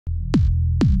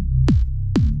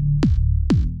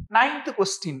9th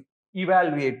question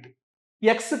evaluate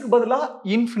x க்கு பதிலா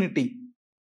infinity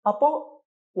அப்போ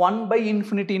 1 by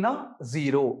infinity னா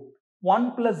 0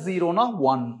 1 plus 0 னா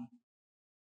 1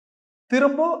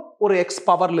 திரும்ப ஒரு x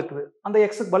பவர்ல இருக்குது அந்த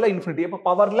x க்கு பதிலா infinity அப்ப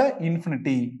பவர்ல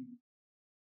infinity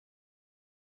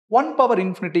 1 power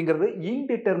infinityங்கிறது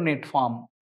indeterminate form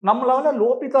நம்மளால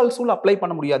லோபிதால்ஸ் ரூல் அப்ளை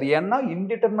பண்ண முடியாது ஏன்னா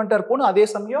இன்டிடெர்மினேட்டா இருக்கும் அதே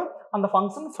சமயம் அந்த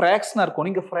ஃபங்க்ஷன் ஃபிராக்ஷனா இருக்கும்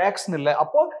நீங்க ஃபிராக்ஷன் இல்ல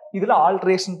அப்போ இதுல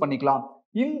ஆல்டரேஷன் பண்ணிக்கலாம்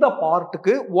இந்த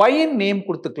பார்ட்டுக்கு y ன் நேம்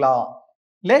கொடுத்துக்கலாம்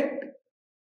let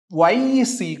y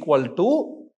is equal to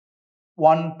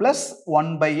 1 plus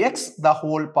 1 by x the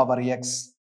whole power x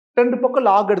ரெண்டு பக்கம்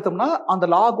log எடுத்தோம்னா அந்த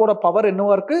logோட பவர்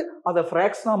என்னவா இருக்கு அதை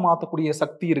ஃபிராக்ஷனா மாத்தக்கூடிய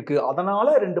சக்தி இருக்கு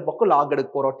அதனால ரெண்டு பக்கம் log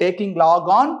எடுக்க போறோம் taking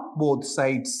log on both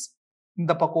sides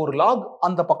இந்த பக்கம் ஒரு log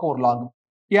அந்த பக்கம் ஒரு log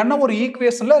ஏன்னா ஒரு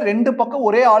ஈக்குவேஷன்ல ரெண்டு பக்கம்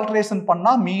ஒரே ஆல்டரேஷன்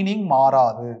பண்ணா மீனிங்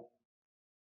மாறாது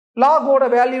லாகோட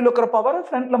வேல்யூல இருக்கிற பவர்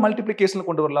ஃப்ரண்ட்ல மல்டிப்ளிகேஷன்ல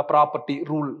கொண்டு வரலாம் ப்ராப்பர்ட்டி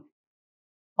ரூல்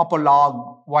அப்போ log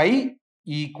y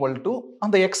equal to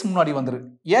அந்த x முன்னாடி வந்துரு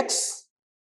x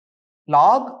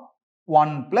log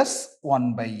 1 plus 1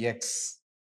 by x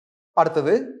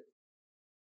அடுத்தது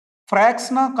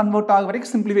ஃபிராக்ஷனா கன்வெர்ட் ஆக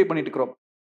வரைக்கும் சிம்பிளிஃபை பண்ணிட்டு இருக்கிறோம்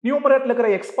நியூமரேட்டர்ல இருக்கிற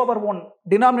x பவர் 1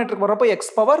 டினாமினேட்டருக்கு வரப்போ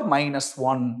x power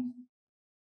 -1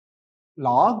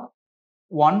 log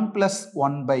 1 plus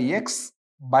 1 by x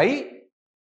by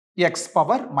x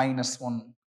power -1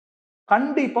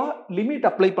 கண்டிப்பா லிமிட்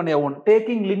அப்ளை பண்ணி ஆகும்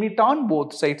taking limit on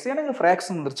both sides எனக்கு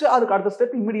ஃபிராக்ஷன் வந்துருச்சு அதுக்கு அடுத்த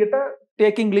step இமிடியேட்டா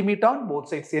taking limit on both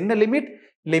sides என்ன limit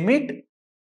limit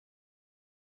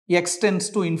x tends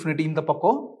to infinity இந்த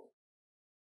பக்கம்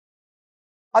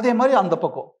அதே மாதிரி அந்த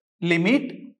பக்கம் limit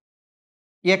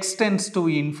x tends to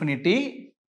infinity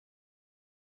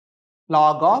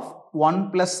log of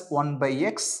 1 plus 1 by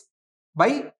x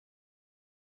by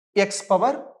x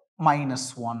power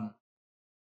 -1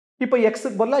 இப்போ x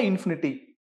க்கு பதிலா infinity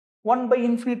 1 by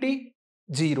infinity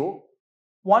 0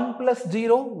 1 plus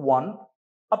 0 1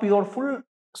 அப்ப இதோட ஃபுல்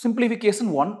simplification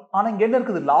 1 ஆனா இங்க என்ன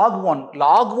இருக்குது log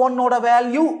 1 ஓட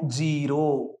வேல்யூ 0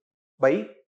 by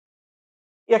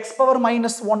x power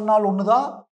 -1 நாள் ஒண்ணுதா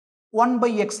 1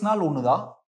 by x நாள் ஒண்ணுதா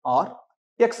or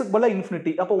x க்கு பதிலா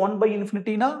infinity அப்ப 1 by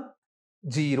infinity னா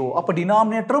 0 அப்ப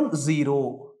டினாமினேட்டரும் 0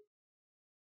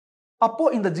 அப்போ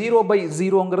இந்த 0 by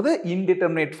 0ங்கிறது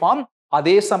indeterminate form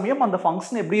அதே சமயம் அந்த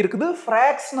ஃபங்க்ஷன் எப்படி இருக்குது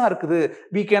ஃபிராக்ஷனா இருக்குது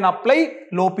we can apply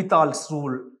L'Hopital's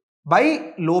rule by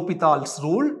L'Hopital's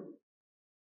rule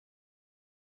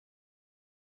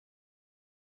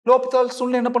L'Hopital's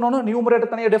rule என்ன பண்ணனும்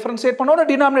நியூமரேட்டர் தனியா டிஃபரன்ஷியேட் பண்ணனும்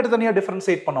டினாமினேட்டர் தனியா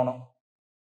டிஃபரன்ஷியேட் பண்ணனும்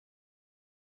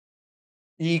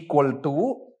ஈக்குவல் டு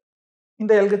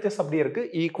இந்த LHS அப்படியே இருக்கு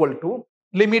equal to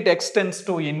limit x tends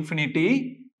to infinity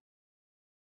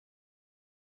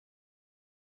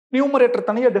numerator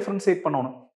தனியா டிஃபரன்ஷியேட்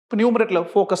பண்ணனும் இப்போ நியூமரேட்டர்ல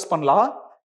ஃபோக்கஸ் பண்ணலாம்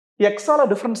x ஆல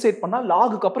டிஃபரன்ஷியேட் பண்ணா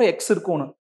log க்கு அப்புறம் x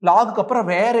இருக்கணும் log க்கு அப்புறம்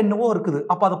வேற என்னவோ இருக்குது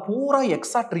அப்ப அத பூரா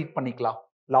x ஆ ட்ரீட் பண்ணிக்கலாம்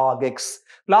log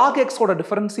x ஓட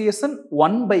differentiation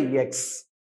 1 by x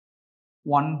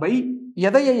 1 by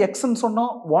எதைய x ன்னு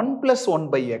சொன்னோம் 1 plus 1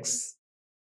 by x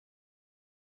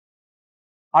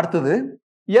அடுத்தது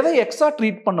எதை x ஆ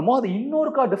ட்ரீட் பண்ணுமோ அதை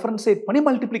இன்னொருக்கா டிஃபரன்ஷியேட் பண்ணி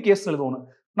மல்டிப்ளிகேஷன் எழுதணும்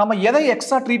நம்ம எதை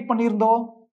x ஆ ட்ரீட் பண்ணியிருந்தோம்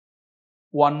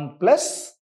 1 plus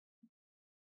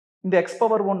இந்த x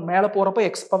பவர் 1 மேல போறப்ப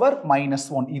x பவர்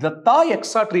 -1 இதத்தான்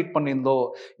x ஆ ட்ரீட் பண்ணியிருந்தோம்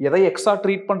எதை x ஆ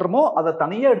ட்ரீட் பண்றோமோ அதை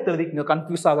தனியா எடுத்து எழுதிக்கங்க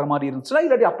கன்ஃபியூஸ் ஆகிற மாதிரி இருந்துச்சுன்னா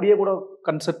இல்லாட்டி அப்படியே கூட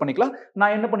கன்சிடர் பண்ணிக்கலாம்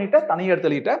நான் என்ன பண்ணிட்டேன் தனியா எடுத்து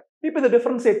எழுதிட்டேன் இப்போ இதை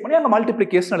டிஃபரன்ஷியேட் பண்ணி அந்த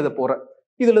மல்டிப்ளிகேஷன் எழுத போறேன்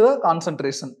இதுல தான்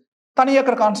கான்சென்ட்ரேஷன் தனியா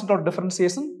இருக்கிற concentrate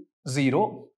differentiation 0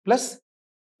 plus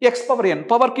x power n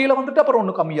power கீழே வந்துட்டு அப்புறம்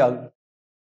ஒன்று கம்மியாகுது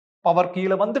பவர்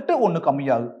கீழே வந்துட்டு ஒன்று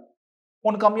கம்மியாகுது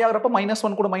ஒன்று கம்மியாகிறப்ப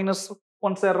 -1 கூட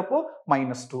 -1 சேர்றப்போ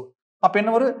 -2 அப்ப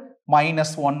என்ன வரும்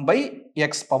 -1 by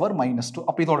x பவர் -2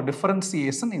 அப்ப இதோட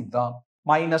டிஃபரன்ஷியேஷன் இதுதான்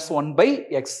 -1 by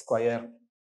x ஸ்கொயர்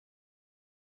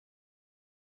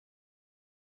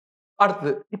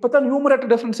அடுத்து இப்பதான்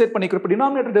நியூமரேட்டர் டிஃபரன்ஷியேட் பண்ணிக்கிறோம் இப்ப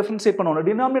டினாமினேட்டர் டிஃபரன்ஷியேட் பண்ணணும்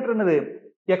டினாமினேட்டர் என்னது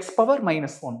x பவர்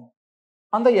 -1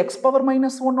 அந்த x பவர்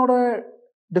 -1 ஓட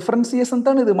டிஃபரன்ஷியேஷன்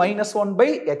தான் இது -1 by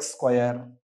x ஸ்கொயர்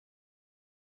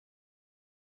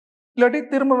இல்லாட்டி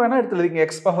திரும்ப வேணா எடுத்து எழுதிங்க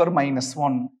x power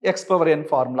 -1 x power n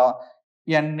formula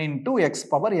n into x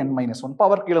power n minus 1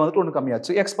 power கீழே வந்துட்டு ஒன்று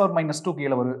கம்மியாச்சு x power -2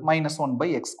 கீழே வரும் -1 by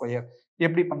x ஸ்கொயர்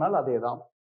எப்படி பண்ணாலும் அதே தான்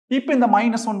இப்போ இந்த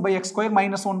 -1 by x square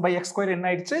 -1 by x square என்ன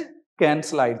ஆயிடுச்சு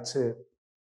கேன்சல் ஆயிடுச்சு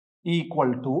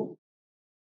ஈக்குவல் டு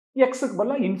x க்கு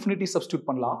பதிலா இன்ஃபினிட்டி சப்ஸ்டியூட்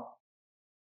பண்ணலாம்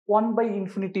 1 by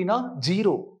இன்ஃபினிட்டினா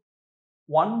 0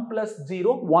 1 plus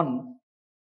 0 1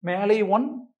 மேலே 1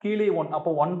 கீழே 1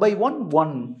 அப்போ 1 by 1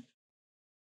 1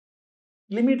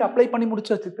 லிமிட் அப்ளை பண்ணி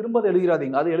முடிச்சாச்சு திரும்ப அதை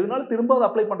எழுதிடாதீங்க அது எழுதினாலும் திரும்ப அதை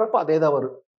அப்ளை பண்றப்ப அதே தான்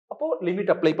வரும் அப்போ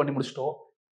லிமிட் அப்ளை பண்ணி முடிச்சிட்டோம்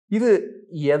இது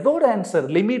எதோட answer?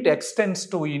 Limit extends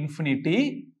to infinity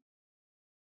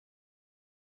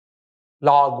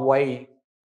log y.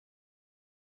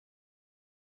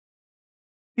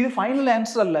 இது ஃபைனல்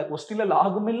ஆன்சர் அல்ல. கொஸ்டின்ல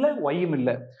லாகும் இல்ல yயும் இல்ல.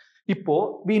 இப்போ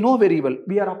we know very well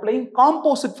we are applying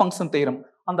composite function theorem.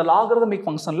 அந்த லாகரிதமிக்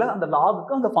ஃபங்க்ஷன்ல அந்த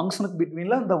லாகுக்கு அந்த ஃபங்க்ஷனுக்கு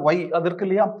பிட்வீன்ல அந்த y அது இருக்கு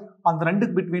இல்லையா, அந்த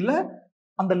ரெண்டுக்கு பிட்வீன்ல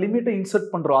அந்த லிமிட்டை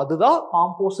இன்சர்ட் பண்றோம். அதுதான்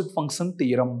composite function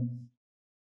theorem.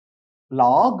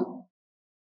 log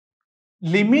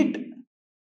limit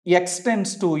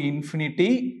extends to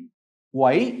infinity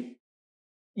y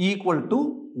equal to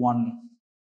 1.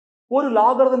 ஒரு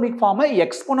லாகரிதமிக் ஃபார்மை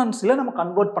எக்ஸ்போனன்ட்ஸ்ல நம்ம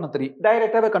கன்வெர்ட் பண்ண தெரியும்.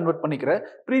 டைரக்டாவே கன்வெர்ட் பண்ணிக்கிற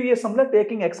previous சம்ல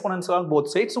taking exponents on both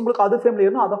sides. உங்களுக்கு அது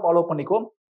ஃபேமிலியர்னா அதை ஃபாலோ பண்ணிக்கோ,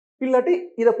 இல்லாட்டி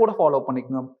இதை கூட ஃபாலோ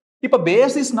பண்ணிக்கோங்க. இப்ப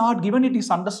base is not given, it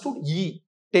is understood இ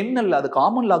 10 அல்ல, அது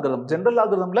common logarithm. General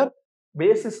லாகரிதம்ல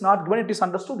base is not given, it is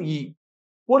understood இ.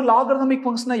 ஒரு லாகரிதமிக்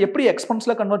ஃபங்க்ஷனை எப்படி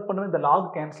எக்ஸ்போனன்ட்ஸ்ல கன்வெர்ட் பண்ணுவேன்? இந்த லாக்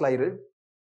கேன்சல் ஆயிரு,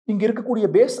 இங்க இருக்கக்கூடிய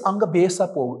பேஸ் அங்க பேஸா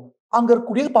போகும், அங்க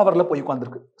இருக்கக்கூடிய பவர்ல போய்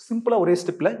உட்காந்துருக்கு. சிம்பிளா ஒரே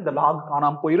ஸ்டெப்ல இந்த லாக்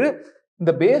காணாம போயிரு,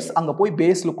 இந்த பேஸ் அங்க போய்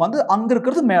பேஸ்ல உட்காந்து அங்க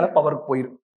இருக்கிறது மேல பவருக்கு போயிரு.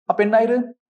 அப்ப என்ன ஆயிரு?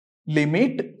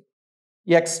 Limit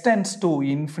extends to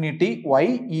infinity y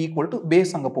equal to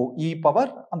base அங்க போ e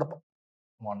பவர் அந்த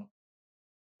 1.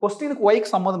 கொஸ்டினுக்கு y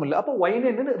க்கு சம்மந்தம் இல்லை, அப்போ y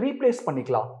என்னன்னு ரீப்ளேஸ்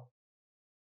பண்ணிக்கலாம்.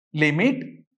 Limit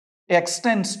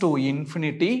extends to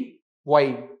infinity y,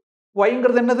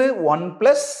 yங்கிறது என்னது? 1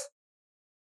 plus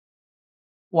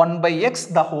 1 by x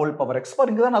the whole power x.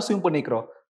 பாருங்க தான் அஸ்யூம் பண்ணிக்கிறோம்.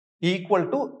 Equal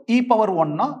to e power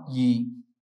 1னா e.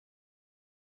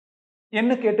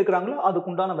 என்ன கேட்டுக்கிறாங்களோ அதுக்கு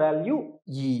உண்டான வேல்யூ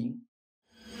e.